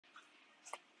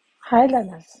Hi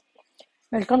learners,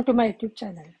 welcome to my YouTube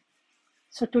channel.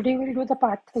 So today we'll do the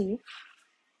part 3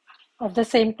 of the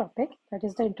same topic, that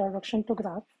is the introduction to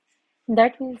graph. In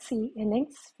that we'll see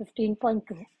Innings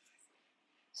 15.2.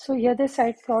 So here they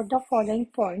said plot the following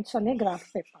points on a graph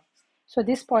paper. So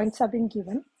these points have been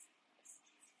given.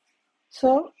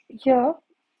 So here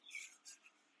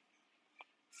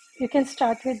you can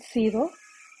start with 0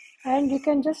 and you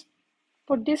can just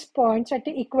put these points at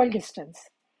the equal distance.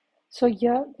 So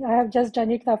here I have just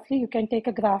done it roughly. You can take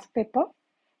a graph paper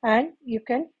and you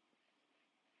can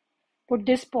put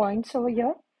these points over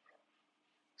here.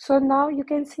 So now you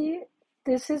can see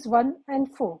this is 1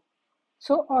 and 4.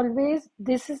 So always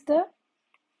this is the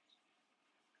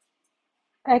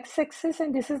x-axis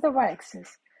and this is the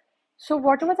y-axis. So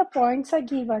whatever the points are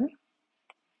given,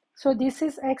 so this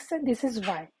is x and this is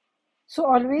y. So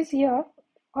always here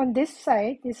on this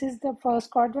side, this is the first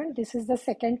quadrant, this is the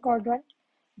second quadrant,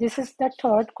 this is the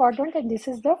third quadrant, and this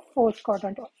is the fourth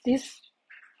quadrant. This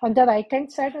on the right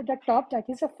hand side at the top, that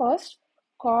is the first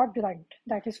quadrant,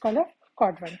 that is called a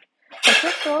quadrant. Okay,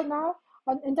 so now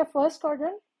in the first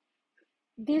quadrant,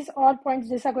 these all points,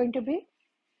 these are going to be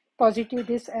positive,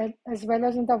 this as well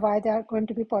as in the y, they are going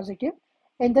to be positive.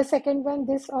 In the second one,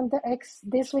 this on the x,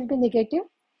 this will be negative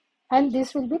and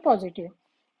this will be positive.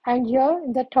 And here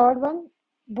in the third one,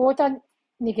 both are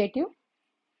negative.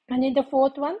 And in the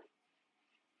fourth one,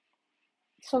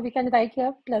 so we can write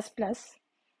here plus plus.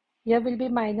 Here will be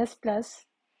minus plus.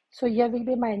 So here will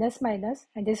be minus minus,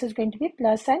 and this is going to be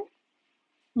plus and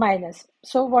minus.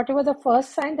 So whatever the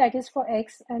first sign, that is for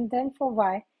x, and then for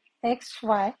y, x,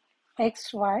 y,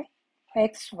 x, y,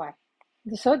 x, y.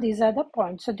 So these are the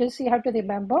points. So this you have to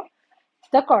remember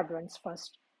the quadrants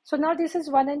first. So now this is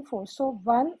 1 and 4. So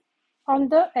 1 on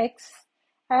the x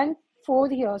and 4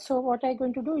 here. So what I'm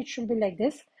going to do, it should be like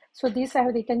this. So this I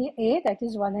have written here a, that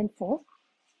is 1 and 4.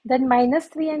 Then minus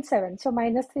 3 and 7. So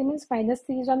minus 3 means minus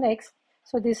 3 is on x.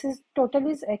 So this is total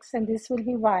is x and this will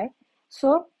be y.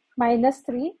 So minus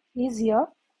 3 is here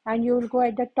and you will go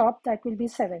at the top, that will be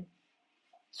 7.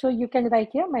 So you can write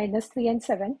here minus 3 and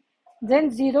 7.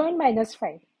 Then 0 and minus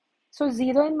 5. So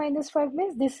 0 and minus 5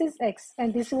 means this is x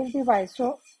and this will be y.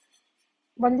 So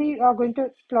when we are going to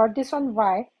plot this on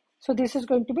y, so this is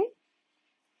going to be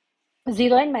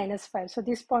 0 and minus 5. So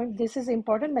this point, this is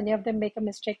important. Many of them make a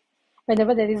mistake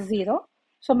whenever there is 0.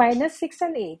 So minus 6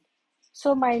 and 8.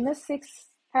 So minus 6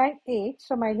 and 8.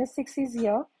 So minus 6 is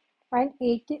here and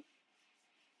 8,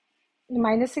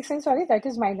 minus 6 and sorry, that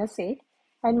is minus 8.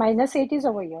 And minus 8 is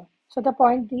over here. So the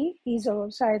point D is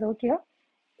over. So I wrote here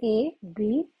A,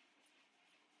 B,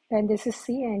 and this is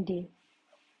C and D.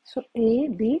 So A,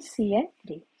 B, C, and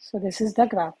D. So this is the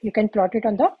graph. You can plot it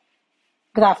on the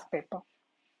graph paper.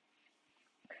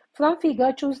 From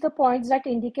figure, choose the points that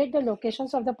indicate the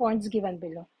locations of the points given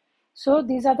below. So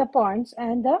these are the points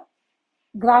and the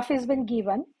graph has been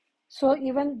given. So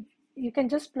even you can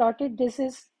just plot it. This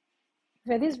is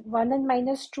where is 1 and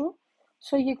minus 2.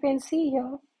 So you can see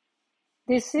here,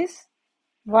 this is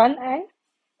 1 and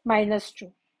minus 2.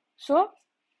 So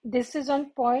this is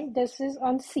on point, this is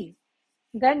on C.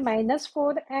 Then minus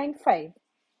 4 and 5.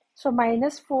 So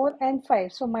minus 4 and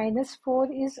 5. So minus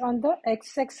 4 is on the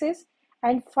x-axis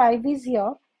and 5 is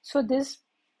here. So this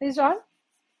is on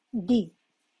D.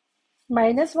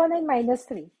 Minus 1 and minus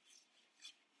 3.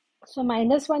 So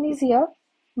minus 1 is here,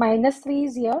 minus 3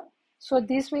 is here. So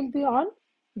this will be on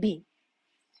B.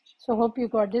 So hope you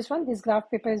got this one. This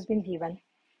graph paper has been given.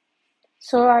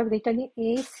 So I've written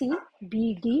A, C,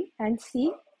 B, D, and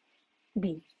C,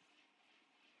 B.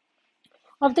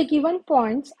 Of the given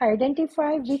points,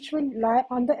 identify which will lie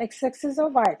on the x-axis or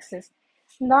y-axis.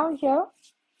 Now here,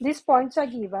 these points are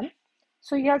given.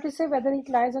 So you have to say whether it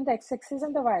lies on the x-axis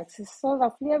and the y-axis. So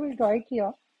roughly I will draw it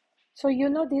here. So you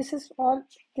know this is all,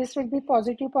 this will be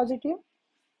positive, positive,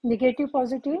 negative,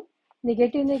 positive,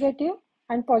 negative, negative,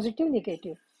 and positive,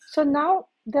 negative. So now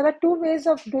there are two ways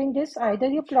of doing this. Either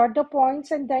you plot the points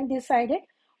and then decide it,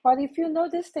 or if you know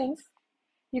these things,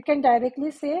 you can directly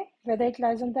say whether it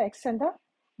lies on the x and the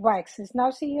y-axis.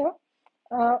 Now see here,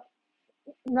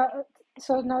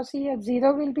 now see here,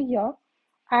 0 will be here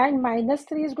and minus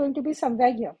 3 is going to be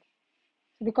somewhere here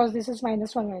because this is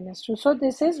minus 1, minus 2. So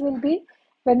this is will be,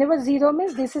 whenever 0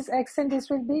 means this is x and this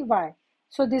will be y.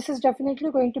 So this is definitely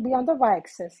going to be on the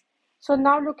y-axis. So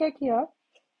now look at here,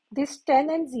 this 10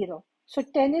 and 0. So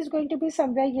 10 is going to be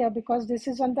somewhere here because this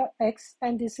is on the x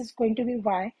and this is going to be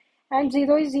y, and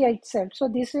 0 is here itself. So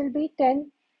this will be 10,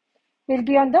 will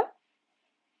be on the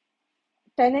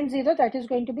 10 and 0, that is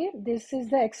going to be, this is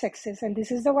the x-axis and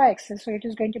this is the y-axis. So it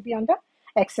is going to be on the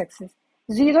x-axis.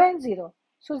 0 and 0.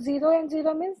 So 0 and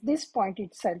 0 means this point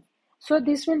itself. So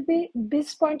this will be,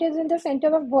 this point is in the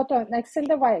center of both on x and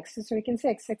the y-axis. So we can say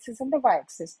x-axis and the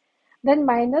y-axis. Then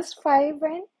minus 5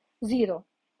 and 0.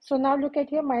 So now look at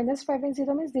here, minus 5 and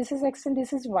 0 means this is x and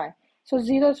this is y. So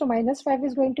 0, so minus 5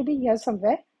 is going to be here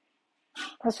somewhere.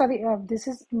 This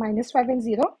is minus 5 and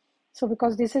 0. So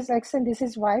because this is x and this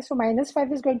is y, so minus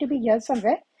 5 is going to be here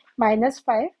somewhere. Minus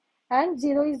 5 and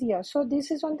 0 is here. So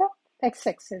this is on the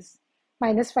x-axis.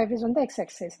 Minus 5 is on the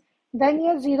x-axis. Then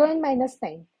here 0 and minus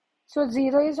 9. So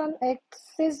 0 is on x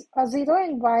is 0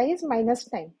 and y is minus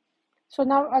 9. So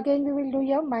now again we will do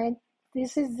here,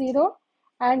 this is 0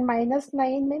 and minus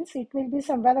 9 means it will be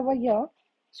somewhere over here.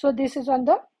 So this is on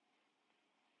the,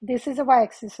 this is a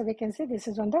y-axis. So we can say this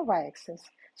is on the y-axis.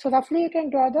 So roughly you can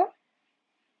draw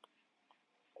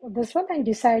this one and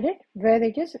decide it where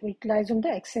it is. It lies on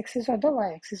the x-axis or the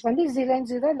y-axis. Only 0 and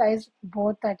 0 lies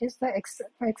both, that is the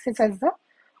x-axis as the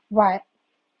y.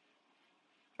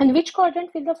 In which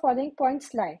quadrant will the following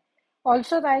points lie?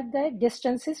 Also write the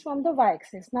distances from the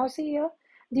y-axis. Now see here,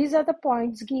 these are the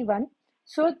points given.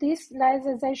 So this lies,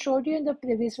 as I showed you in the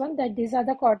previous one, that these are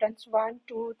the quadrants 1,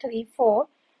 2, 3, 4.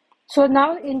 So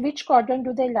now in which quadrant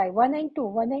do they lie? 1 and 2.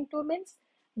 1 and 2 means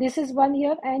this is 1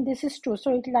 here and this is 2.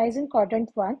 So it lies in quadrant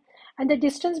 1. And the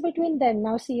distance between them,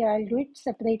 now see, I'll do it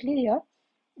separately here.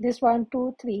 This 1,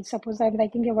 2, 3. Suppose I'm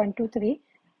writing here 1, 2, 3.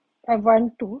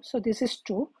 1, 2. So this is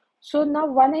 2. So now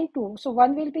 1 and 2. So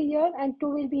 1 will be here and 2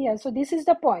 will be here. So this is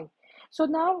the point. So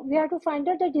now we have to find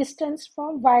out the distance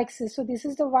from y-axis. So this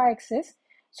is the y-axis.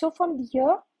 So from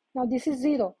here, now this is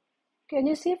 0. Can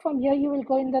you see from here you will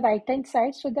go in the right hand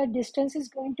side. So the distance is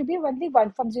going to be only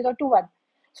 1 from 0 to 1.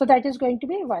 So that is going to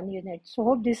be 1 unit. So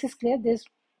hope this is clear. This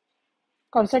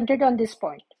concentrate on this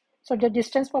point. So the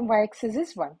distance from y-axis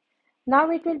is 1. Now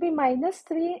it will be minus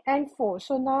 3 and 4.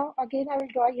 So now again I will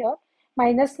draw here.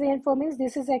 Minus 3 and 4 means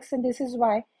this is x and this is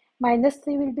y. Minus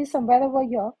 3 will be somewhere over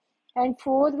here and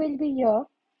 4 will be here.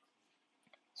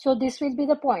 So this will be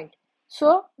the point.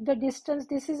 So the distance,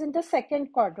 this is in the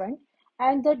second quadrant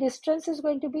and the distance is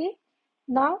going to be,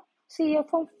 now see here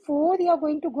from 4 you are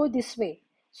going to go this way.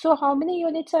 So how many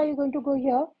units are you going to go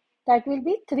here? That will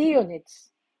be 3 units.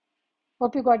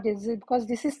 Hope you got this, because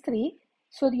this is 3.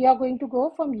 So you are going to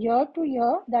go from here to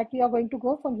here, that you are going to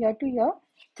go from here to here,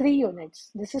 3 units.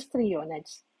 This is 3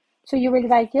 units. So you will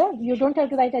write here, you don't have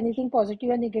to write anything positive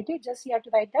or negative, just you have to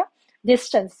write the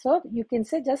distance. So you can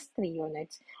say just 3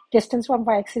 units. Distance from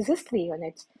y-axis is 3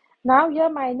 units. Now here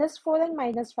minus 4 and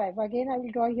minus 5. Again I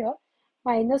will draw here.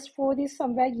 Minus 4 is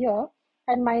somewhere here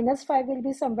and minus 5 will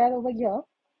be somewhere over here.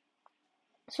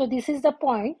 So this is the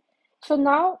point. So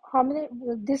now how many,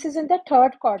 this is in the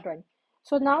third quadrant.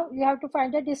 So now you have to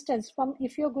find the distance from,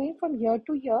 if you're going from here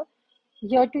to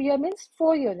here means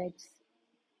 4 units.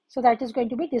 So that is going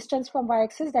to be distance from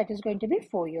y-axis, that is going to be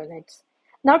 4 units.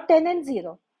 Now 10 and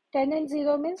 0. 10 and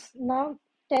 0 means now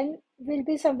 10 will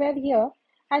be somewhere here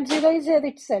and 0 is here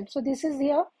itself. So this is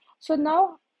here. So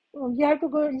now you have to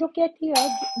go look at here.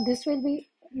 This will be,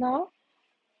 now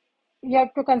you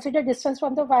have to consider distance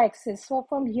from the y-axis. So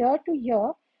from here to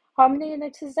here, how many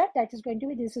units is that? That is going to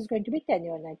be, this is going to be 10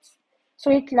 units. So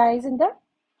it lies in the,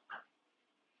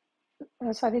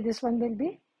 this one will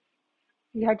be,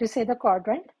 you have to say the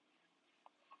quadrant.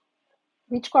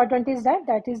 Which quadrant is that?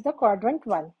 That is the quadrant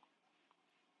 1.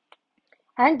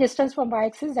 And distance from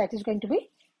y-axis, that is going to be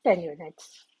 10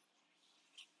 units.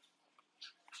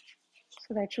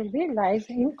 So that should be lies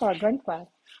in quadrant 1.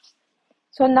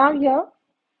 So now here,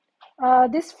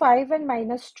 this 5 and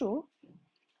minus 2,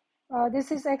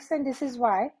 this is x and this is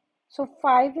y. So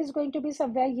 5 is going to be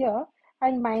somewhere here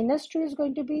and minus 2 is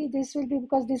going to be, this will be,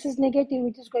 because this is negative,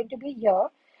 it is going to be here.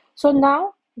 So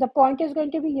now the point is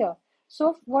going to be here.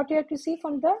 So what you have to see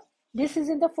from the, this is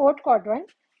in the fourth quadrant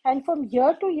and from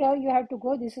here to here you have to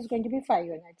go, this is going to be 5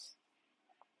 units.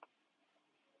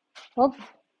 Hope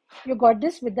you got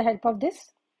this with the help of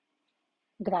this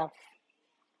graph.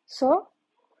 So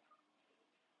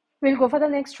we'll go for the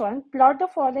next one. Plot the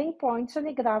following points on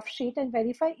a graph sheet and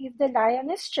verify if they lie on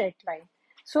a straight line.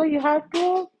 So you have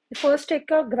to first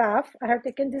take a graph. I have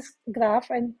taken this graph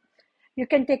and you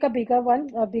can take a bigger one,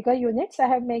 bigger units. I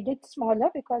have made it smaller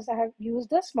because I have used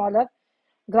the smaller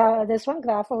this one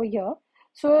graph over here.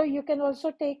 So you can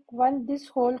also take this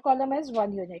whole column as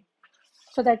 1 unit.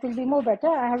 So that will be more better.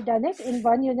 I have done it in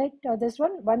 1 unit, this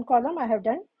one column I have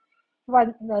done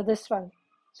this one.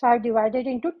 So I have divided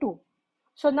into 2.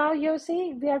 So now you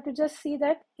see, we have to just see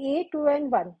that A, 2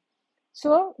 and 1.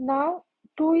 So now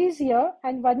 2 is here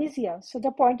and 1 is here. So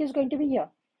the point is going to be here.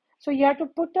 So you have to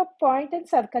put a point and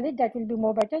circle it. That will be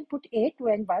more better. Put A, 2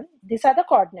 and 1. These are the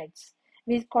coordinates.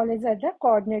 We call it as the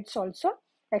coordinates also,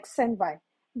 x and y.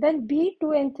 Then B,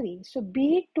 2 and 3. So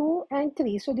B, 2 and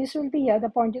 3. So this will be here. The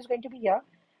point is going to be here.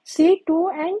 C, 2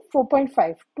 and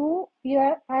 4.5. 2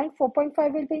 here and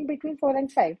 4.5 will be in between 4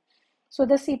 and 5. So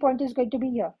the C point is going to be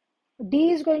here.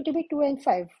 D is going to be 2 and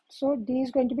 5. So D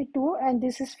is going to be 2 and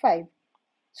this is 5.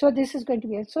 So this is going to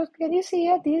be it. So can you see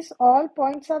here, these all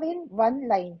points are in one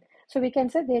line. So we can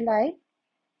say they lie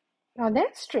on a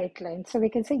straight line. So we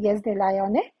can say yes, they lie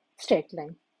on a straight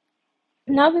line.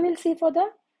 Now we will see for the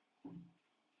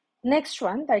next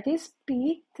one, that is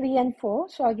P3 and 4.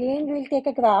 So again we will take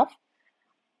a graph.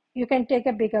 You can take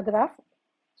a bigger graph.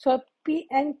 So P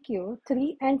and Q,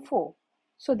 3 and 4.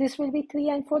 So this will be 3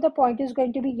 and 4. The point is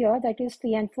going to be here. That is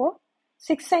 3 and 4.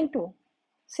 6 and 2.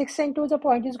 6 and 2, the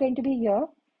point is going to be here.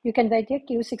 You can write here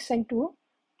Q, 6 and 2.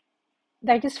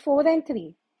 That is 4 and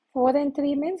 3. 4 and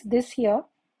 3 means this here.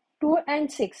 2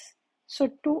 and 6. So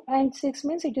 2 and 6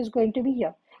 means it is going to be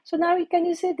here. So now can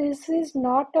you see this is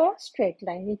not a straight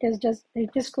line. It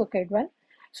is crooked one.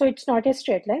 So it's not a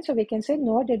straight line. So we can say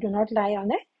no, they do not lie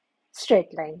on a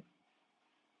straight line.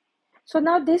 So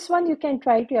now this one you can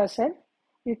try it yourself.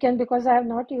 You can, because I have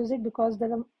not used it, because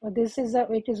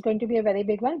it is going to be a very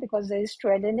big one, because there is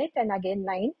 12 in it and again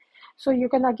 9. So you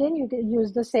can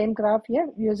use the same graph here,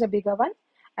 use a bigger one,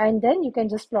 and then you can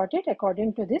just plot it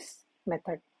according to this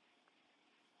method.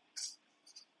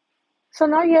 So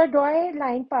now here draw a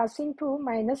line passing through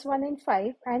 -1 and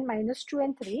 5 and -2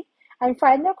 and 3, and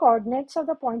find the coordinates of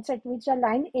the points at which the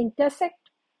line intersect.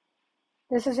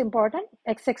 This is important,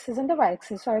 x-axis and the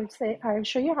y-axis. So I'll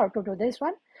show you how to do this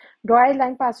one. Draw a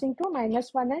line passing to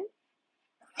 -1 and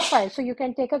 5. So you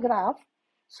can take a graph.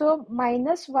 So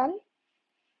 -1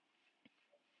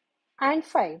 and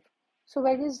 5. So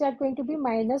where is that going to be?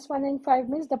 -1 and 5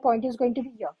 means the point is going to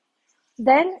be here.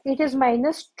 Then it is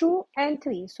 -2 and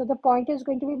 3. So the point is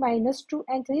going to be -2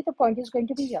 and 3. The point is going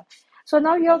to be here. So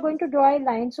now you are going to draw a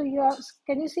line. So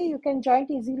can you see, you can join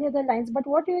easily the lines. But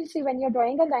what you will see when you're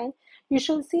drawing a line, you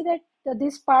should see that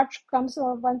this part comes,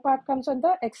 one part comes on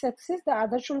the x-axis, the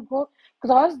other should go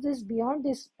cross this beyond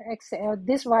this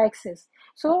y-axis.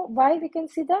 So why we can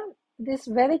see this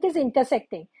where it is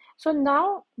intersecting. So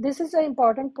now this is an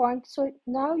important point. So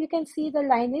now you can see the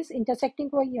line is intersecting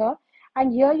over here.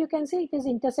 And here you can see it is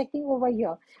intersecting over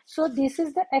here. So this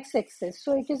is the x-axis.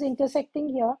 So it is intersecting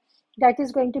here. That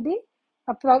is going to be,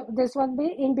 this one be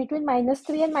in between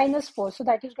 -3 and -4. So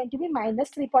that is going to be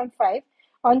 -3.5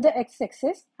 on the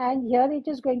x-axis. And here it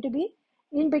is going to be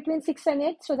in between 6 and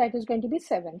 8. So that is going to be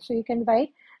 7. So you can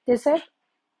write this as,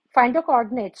 find the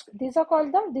coordinates. These are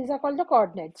called the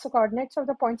coordinates. So coordinates of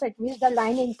the points at which the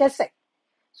line intersect.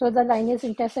 So the line is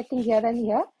intersecting here and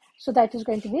here. So that is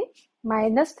going to be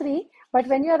 -3. But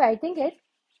when you are writing it,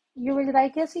 you will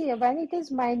write here, see, when it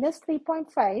is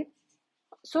 -3.5,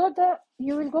 so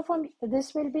you will go from,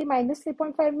 this will be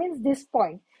 -3.5 means this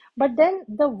point. But then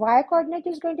the y coordinate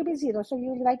is going to be 0. So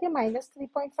you will write a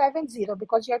 -3.5 and 0,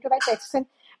 because you have to write x, and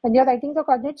when you're writing the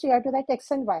coordinates, you have to write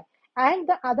x and y. And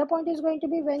the other point is going to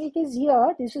be when it is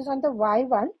here, this is on the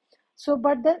y1. So,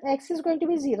 but then x is going to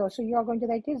be 0. So you are going to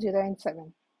write it 0 and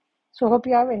 7. So hope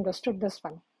you have understood this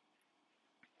one.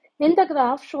 In the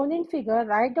graph shown in figure,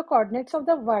 write the coordinates of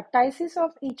the vertices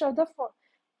of each of the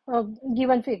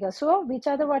given figure. So which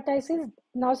are the vertices?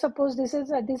 Now suppose this is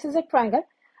a triangle.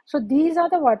 So these are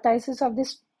the vertices of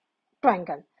this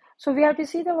triangle. So we have to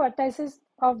see the vertices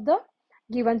of the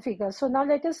given figure. So now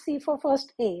let us see for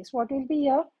first A. So what will be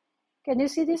here? Can you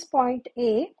see this point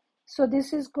A? So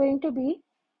this is going to be,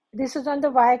 this is on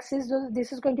the y-axis. So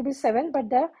this is going to be 7, but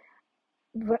the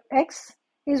x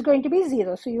is going to be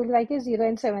 0. So you will write it 0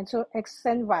 and 7. So x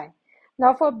and y.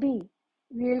 Now for B,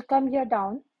 we will come here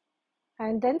down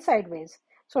and then sideways.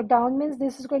 So down means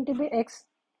this is going to be x,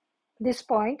 this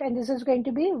point, and this is going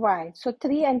to be y. So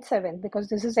 3 and 7, because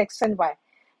this is x and y.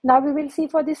 Now we will see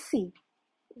for this C.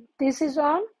 This is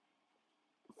on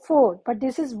 4, but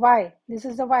this is y. This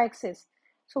is the y-axis.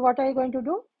 So what are you going to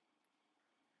do?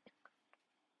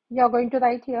 You are going to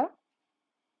write here.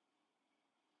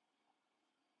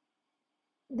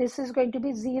 This is going to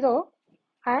be 0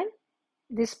 and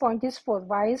this point is 4.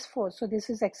 Y is 4. So this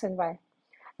is x and y.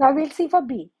 Now we'll see for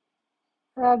B.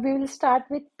 We will start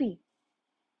with P.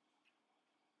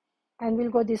 And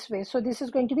we'll go this way. So this is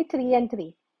going to be 3 and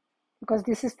 3. Because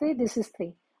this is 3, this is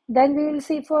 3. Then we will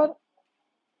see for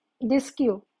this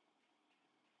Q.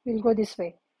 We'll go this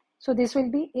way. So this will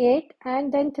be 8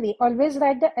 and then 3. Always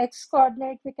write the x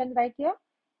coordinate, we can write here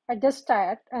at the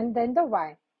start, and then the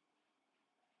y.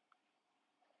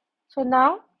 So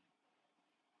now,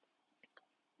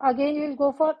 again you will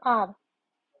go for R.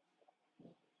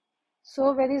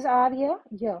 So where is R here?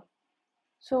 Here.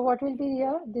 So what will be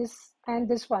here? This and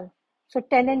this one. So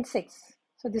 10 and 6.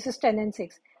 So this is 10 and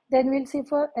 6. Then we'll see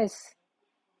for S.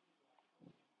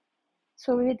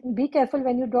 So be careful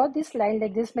when you draw this line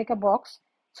like this, make a box.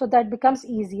 So that becomes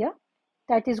easier.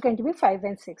 That is going to be 5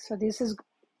 and 6. So this is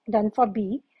done for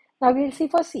B. Now we'll see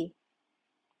for C.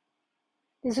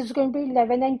 This is going to be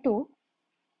 11 and 2.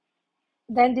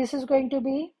 Then this is going to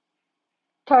be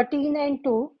 13 and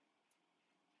 2.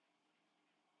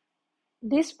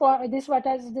 This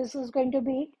is going to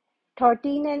be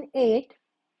 13 and 8.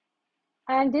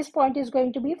 And this point is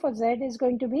going to be, for Z is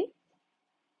going to be,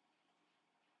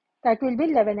 that will be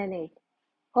 11 and 8.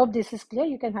 Hope this is clear.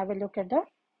 You can have a look at the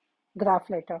graph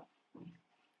later.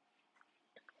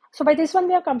 So by this one,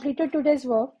 we have completed today's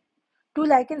work. Do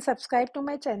like and subscribe to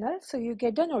my channel so you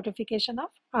get the notification of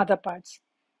other parts.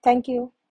 Thank you.